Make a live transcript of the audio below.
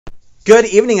Good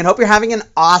evening and hope you're having an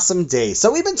awesome day.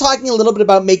 So we've been talking a little bit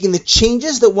about making the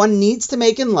changes that one needs to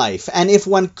make in life, and if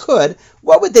one could,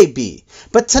 what would they be?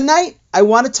 But tonight, I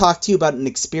want to talk to you about an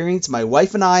experience my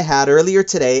wife and I had earlier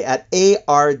today at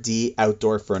ARD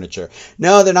Outdoor Furniture.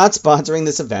 No, they're not sponsoring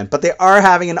this event, but they are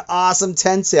having an awesome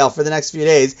tent sale for the next few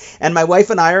days, and my wife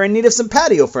and I are in need of some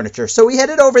patio furniture. So we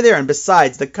headed over there, and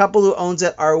besides, the couple who owns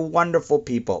it are wonderful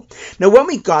people. Now, when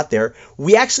we got there,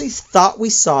 we actually thought we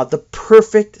saw the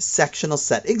perfect sectional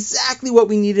set, exactly what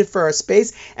we needed for our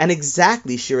space and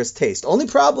exactly Shira's taste. Only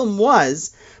problem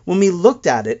was, when we looked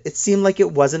at it, it seemed like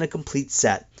it wasn't a complete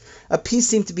set. A piece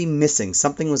seemed to be missing.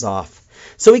 Something was off.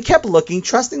 So we kept looking,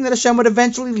 trusting that Hashem would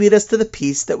eventually lead us to the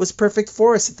piece that was perfect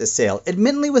for us at the sale,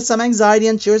 admittedly with some anxiety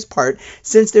on Shira's part,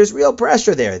 since there's real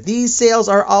pressure there. These sales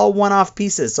are all one-off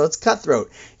pieces, so it's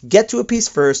cutthroat. Get to a piece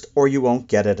first, or you won't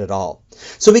get it at all.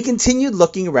 So we continued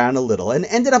looking around a little, and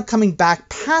ended up coming back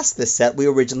past the set we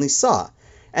originally saw.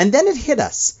 And then it hit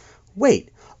us. Wait.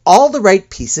 All the right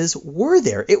pieces were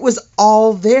there. It was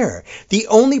all there. The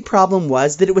only problem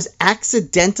was that it was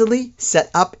accidentally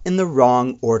set up in the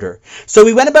wrong order. So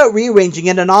we went about rearranging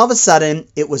it, and all of a sudden,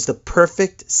 it was the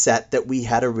perfect set that we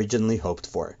had originally hoped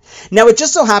for. Now, it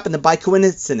just so happened that by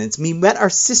coincidence, we met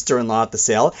our sister-in-law at the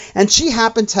sale, and she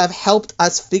happened to have helped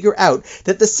us figure out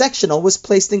that the sectional was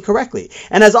placed incorrectly.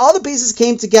 And as all the pieces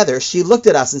came together, she looked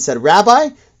at us and said, "Rabbi,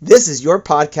 this is your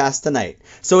podcast tonight."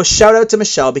 So a shout out to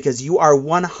Michelle, because you are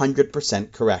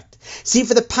 100% correct. See,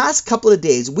 for the past couple of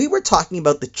days, we were talking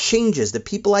about the changes that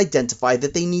people identify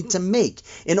that they need to make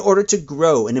in order to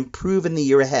grow and improve in the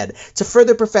year ahead, to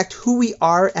further perfect who we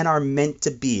are and are meant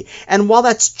to be. And while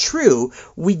that's true,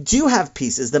 we do have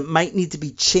pieces that might need to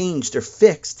be changed or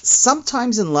fixed.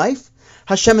 Sometimes in life,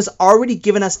 Hashem has already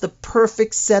given us the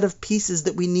perfect set of pieces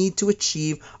that we need to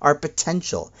achieve our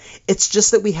potential. It's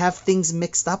just that we have things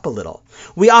mixed up a little.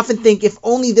 We often think, if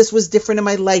only this was different in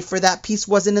my life, or that piece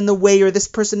wasn't in the way, or this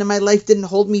person in my life didn't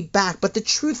hold me back. But the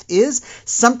truth is,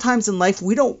 sometimes in life,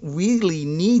 we don't really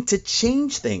need to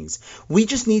change things. We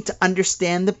just need to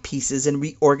understand the pieces and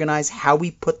reorganize how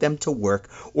we put them to work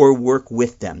or work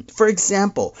with them. For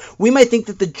example, we might think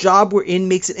that the job we're in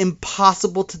makes it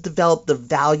impossible to develop the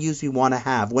values we want to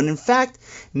have, when in fact,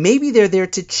 maybe they're there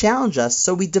to challenge us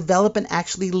so we develop and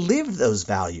actually live those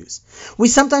values. We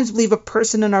sometimes believe a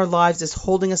person in our lives is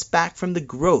holding us back from the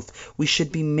growth we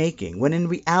should be making, when in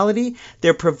reality,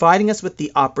 they're providing us with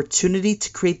the opportunity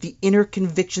to create the inner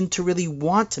conviction to really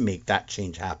want to make that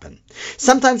change happen.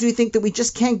 Sometimes we think that we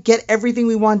just can't get everything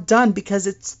we want done because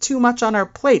it's too much on our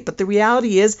plate, but the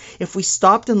reality is, if we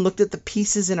stopped and looked at the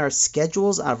pieces in our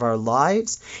schedules of our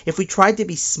lives, if we tried to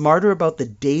be smarter about the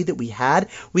day that we had,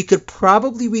 we could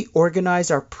probably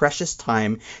reorganize our precious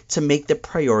time to make the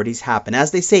priorities happen. As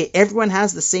they say, everyone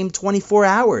has the same 24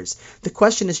 hours. The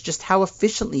question is just how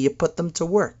efficiently you put them to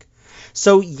work.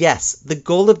 So yes, the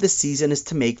goal of this season is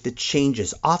to make the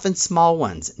changes, often small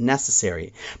ones,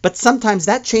 necessary. But sometimes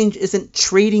that change isn't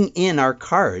trading in our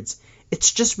cards.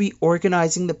 It's just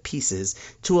reorganizing the pieces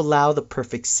to allow the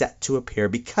perfect set to appear,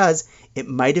 because it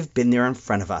might have been there in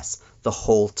front of us the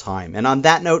whole time. And on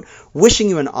that note, wishing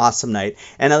you an awesome night,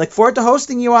 and I look forward to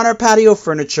hosting you on our patio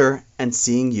furniture and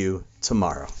seeing you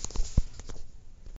tomorrow.